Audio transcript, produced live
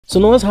So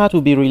Noah's Heart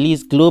will be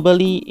released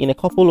globally in a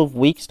couple of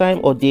weeks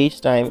time or days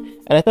time,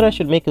 and I thought I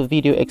should make a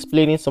video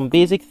explaining some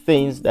basic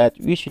things that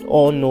we should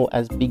all know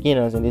as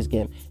beginners in this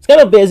game. It's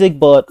kind of basic,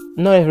 but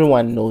not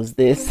everyone knows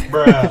this.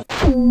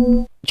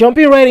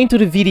 Jumping right into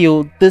the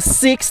video, the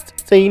sixth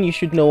thing you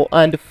should know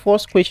and the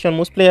first question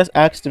most players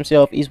ask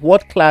themselves is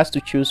what class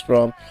to choose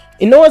from.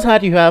 In Noah's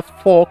Heart you have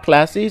 4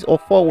 classes or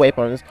 4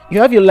 weapons. You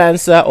have your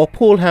Lancer or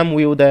Polearm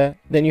wielder,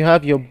 then you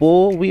have your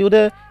bow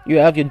wielder, you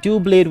have your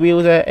dual blade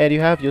wielder, and you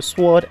have your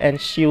sword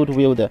and shield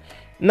wielder.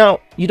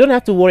 Now you don't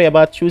have to worry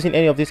about choosing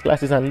any of these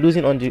classes and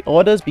losing on the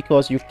others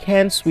because you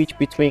can switch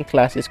between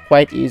classes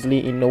quite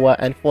easily in Noah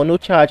and for no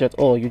charge at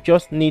all. You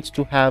just need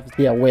to have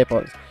their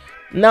weapons.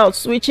 Now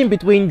switching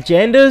between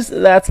genders,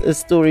 that's a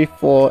story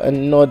for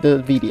another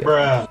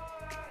video.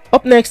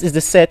 Up next is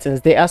the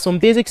settings. There are some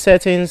basic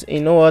settings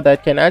in Noah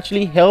that can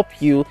actually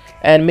help you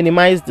and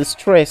minimize the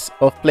stress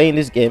of playing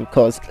this game,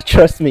 because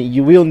trust me,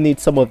 you will need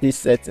some of these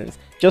settings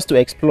just to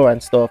explore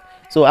and stuff.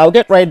 So I'll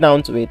get right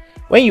down to it.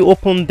 When you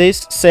open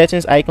this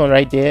settings icon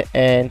right there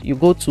and you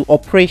go to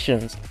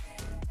operations,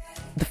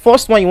 the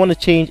first one you want to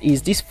change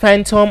is this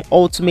Phantom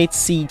Ultimate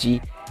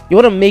CG. You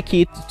want to make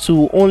it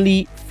to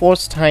only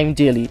first time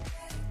daily.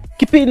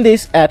 Keeping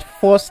this at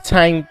first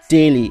time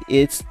daily,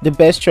 it's the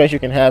best choice you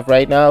can have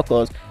right now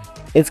because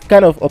it's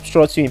kind of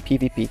obstructs you in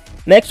PvP.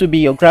 Next will be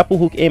your grapple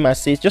hook aim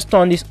assist. Just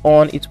turn this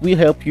on, it will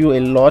help you a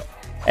lot,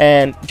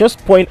 and just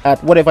point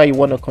at whatever you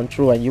want to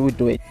control and you will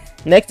do it.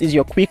 Next is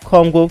your quick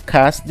combo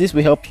cast. This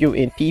will help you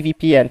in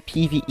PvP and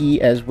PvE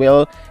as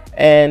well.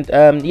 And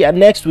yeah,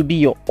 next will be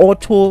your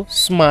auto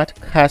smart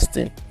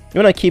casting.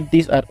 You want to keep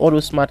this at auto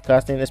smart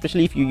casting,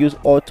 especially if you use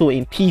auto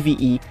in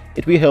PvE.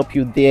 It will help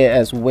you there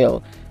as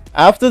well.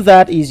 After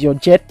that is your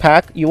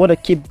jetpack. You want to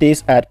keep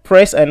this at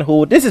press and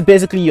hold. This is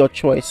basically your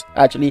choice.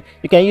 Actually,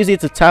 you can use it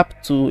to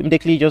tap to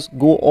immediately just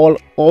go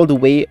all the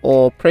way,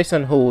 or press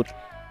and hold.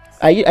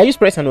 I use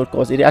press and hold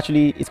because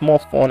it's more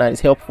fun and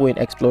it's helpful in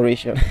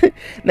exploration.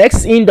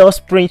 Next, indoor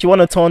sprint. You want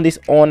to turn this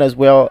on as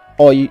well,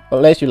 or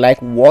unless you like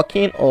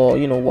walking, or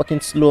walking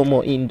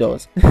slow-mo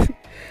indoors.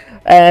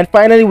 And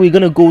finally, we're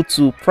gonna go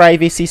to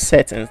privacy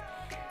settings.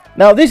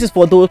 Now this is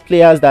for those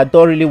players that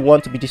don't really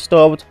want to be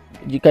disturbed.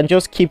 You can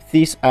just keep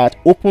this at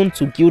open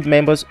to guild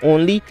members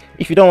only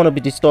if you don't want to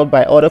be disturbed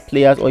by other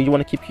players, or you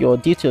want to keep your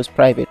details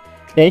private.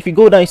 Then if you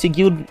go down, you see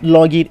guild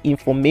login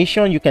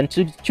information. You can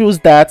choose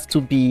that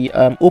to be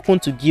open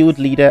to guild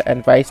leader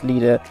and vice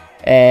leader,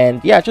 and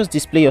yeah, just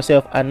display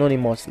yourself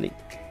anonymously.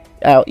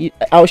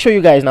 I'll show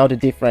you guys now the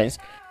difference.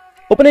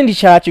 Opening the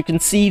chart, you can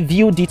see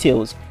view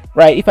details.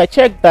 Right, if I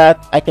check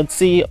that, I can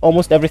see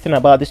almost everything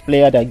about this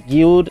player, their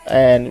guild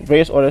and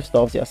various other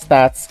stuff, their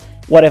stats,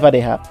 whatever they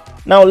have.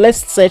 Now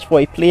let's search for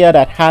a player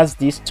that has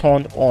this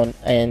turned on,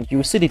 and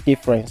you see the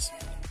difference.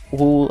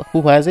 Who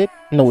has it?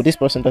 No, this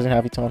person doesn't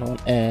have it turned on,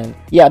 and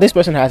yeah, this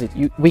person has it.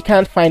 We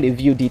can't find the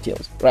view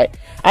details, right?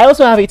 I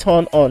also have it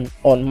turned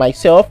on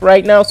myself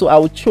right now, so I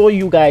will show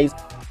you guys.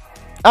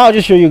 I'll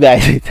just show you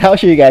guys it. I'll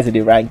show you guys the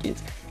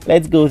rankings.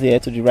 Let's go there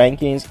to the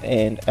rankings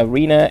and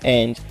arena,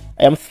 and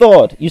I am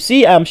third. You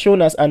see, I'm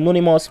shown as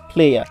anonymous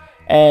player,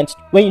 and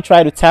when you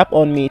try to tap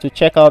on me to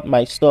check out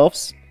my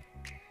stuffs,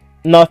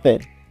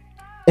 nothing.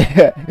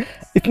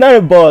 It's not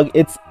a bug,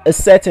 it's a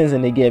settings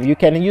in the game. You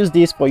can use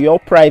this for your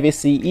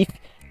privacy if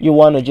you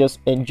want to just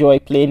enjoy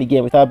playing the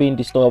game without being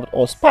disturbed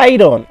or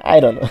spied on. I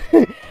don't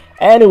know.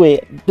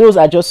 Anyway, those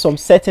are just some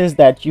settings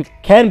that you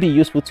can be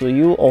useful to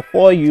you or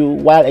for you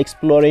while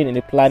exploring in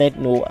the planet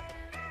Noah.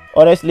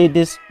 Honestly,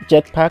 this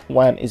jetpack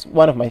one is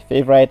one of my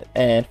favorite,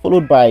 and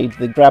followed by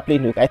the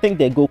grappling hook. I think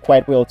they go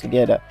quite well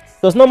together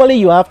because normally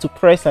you have to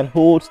press and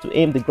hold to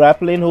aim the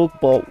grappling hook,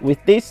 but with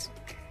this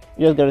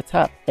you just gotta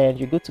tap and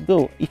you're good to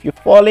go. If you're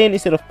falling,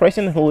 instead of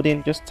pressing and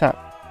holding, just tap.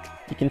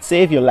 You can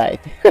save your life.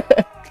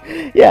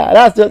 Yeah,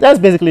 that's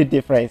basically the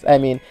difference. I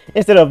mean,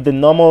 instead of the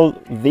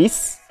normal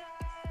this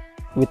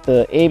with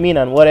the aiming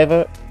and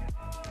whatever,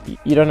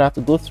 you don't have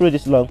to go through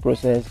this long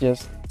process.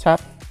 Just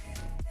tap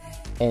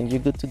and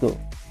you're good to go.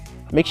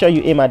 Make sure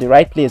you aim at the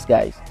right place,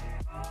 guys.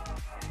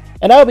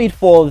 And that'll be it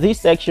for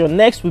this section.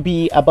 Next will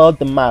be about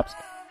the maps.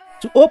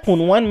 To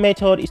open, one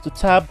method is to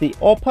tap the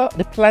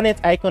planet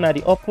icon at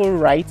the upper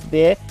right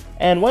there,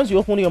 and once you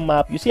open your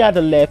map, you see at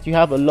the left you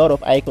have a lot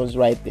of icons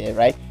right there.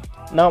 Right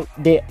now,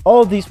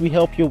 all this will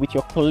help you with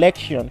your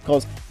collection,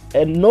 because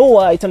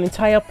Noah, it's an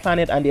entire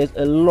planet and there's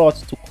a lot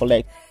to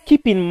collect.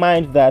 Keep in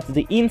mind that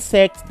the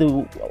insects, the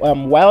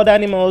wild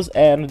animals,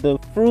 and the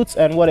fruits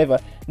and whatever,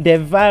 they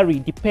vary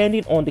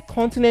depending on the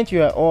continent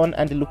you are on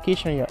and the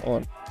location you're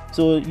on.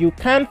 So you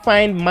can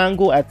find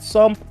mango at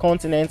some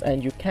continents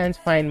and you can't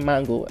find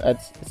mango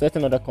at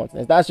certain other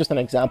continents. That's just an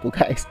example,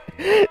 guys.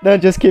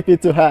 Don't just keep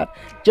it to heart.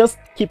 Just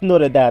keep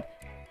note of that.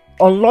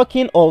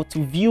 Unlocking or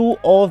to view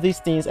all these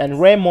things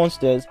and rare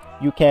monsters,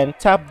 you can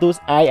tap those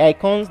eye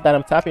icons that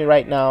I'm tapping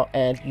right now,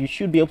 and you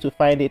should be able to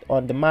find it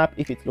on the map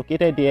if it's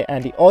located there,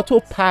 and the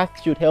auto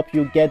path should help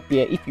you get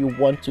there if you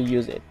want to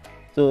use it.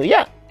 So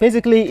yeah,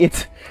 basically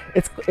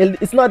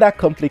it's not that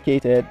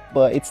complicated,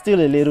 but it's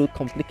still a little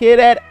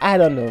complicated. I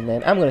don't know,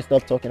 man. I'm gonna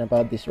stop talking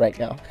about this right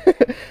now.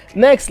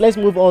 Next, let's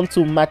move on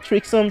to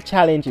Matrixum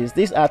challenges.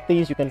 These are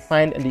things you can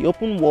find in the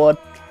open world.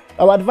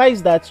 I would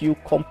advise that you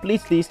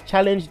complete this,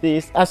 challenge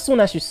this as soon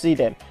as you see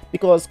them,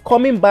 because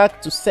coming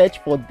back to search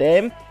for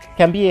them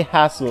can be a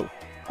hassle.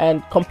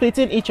 And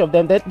completing each of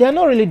them, they're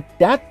not really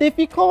that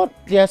difficult.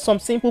 There are some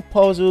simple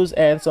puzzles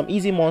and some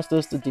easy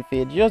monsters to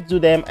defeat. Just do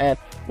them, and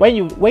when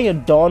you're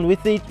done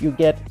with it, you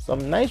get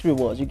some nice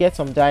rewards. You get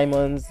some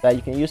diamonds that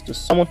you can use to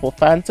summon for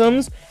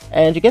phantoms,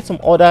 and you get some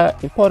other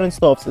important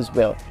stuffs as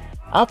well.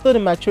 After the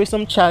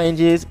Matrixum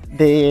challenges,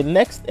 the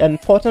next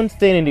important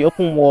thing in the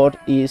open world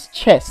is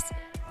chests.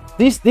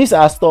 These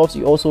are stuffs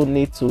you also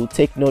need to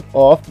take note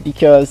of,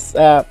 because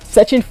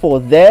searching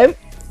for them,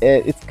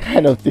 it's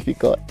kind of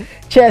difficult.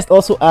 Chests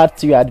also add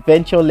to your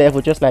adventure level,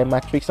 just like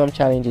Matrixum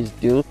challenges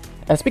do.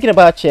 And speaking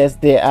about chests,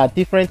 there are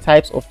different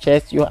types of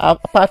chests. You have,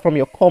 apart from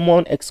your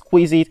common,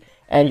 exquisite,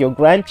 and your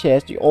grand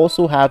chest, you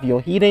also have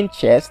your hidden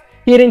chest.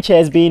 Hidden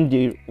chest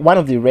being one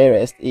of the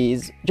rarest.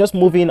 Is just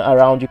moving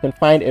around, you can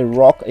find a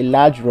rock, a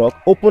large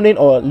rock. Opening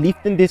or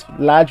lifting this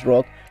large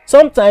rock,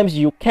 sometimes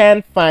you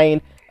can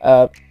find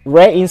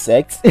rare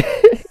insects.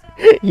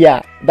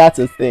 Yeah, that's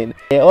a thing.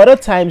 Other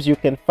times you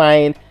can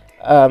find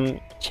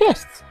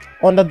chests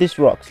under these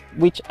rocks,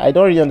 which I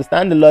don't really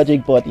understand the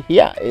logic, but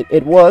yeah,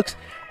 it works.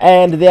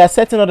 And there are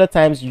certain other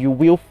times you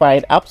will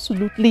find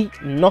absolutely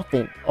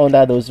nothing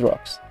under those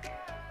rocks.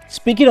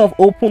 Speaking of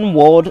open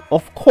world,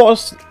 of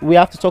course we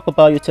have to talk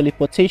about your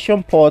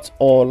teleportation pods,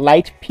 or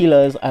light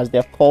pillars as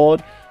they're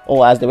called,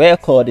 or as they were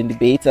called in the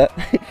beta.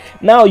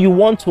 Now you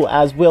want to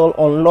as well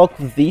unlock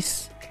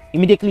this.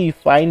 Immediately you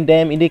find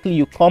them, immediately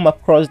you come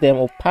across them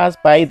or pass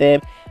by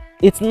them.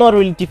 It's not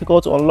really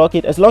difficult to unlock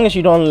it, as long as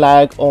you don't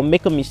lag or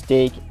make a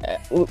mistake.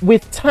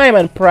 With time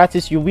and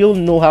practice, you will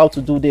know how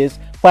to do this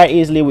quite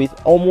easily, with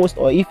almost,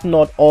 or if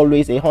not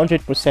always,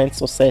 100%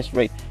 success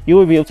rate. You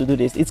will be able to do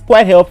this. It's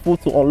quite helpful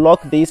to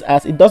unlock this,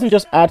 as it doesn't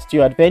just add to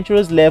your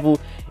adventurous level,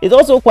 it's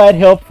also quite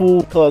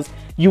helpful because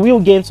you will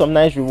gain some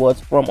nice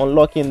rewards from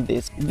unlocking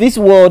this. This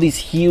world is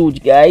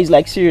huge, guys,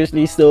 like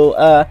seriously.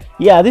 So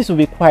yeah, this will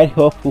be quite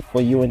helpful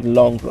for you in the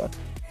long run.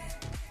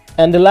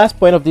 And the last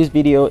point of this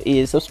video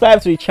is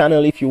subscribe to the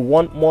channel if you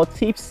want more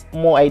tips,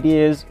 more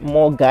ideas,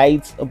 more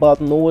guides about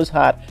Noah's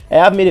Heart. I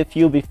have made a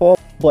few before,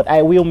 but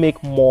I will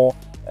make more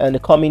in the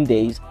coming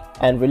days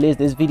and release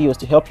these videos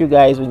to help you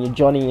guys when you're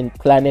joining in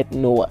Planet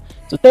Noah.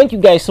 So thank you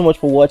guys so much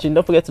for watching.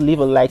 Don't forget to leave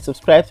a like,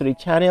 subscribe to the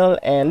channel,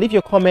 and leave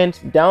your comments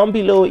down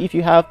below if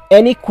you have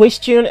any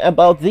question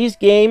about this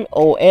game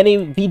or any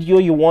video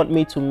you want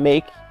me to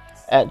make.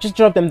 Just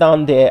drop them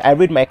down there. I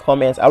read my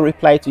comments. I'll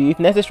reply to you. If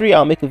necessary,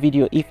 I'll make a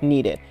video if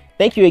needed.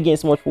 Thank you again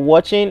so much for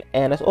watching,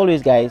 and as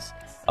always guys,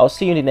 I'll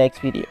see you in the next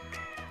video.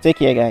 Take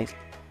care guys.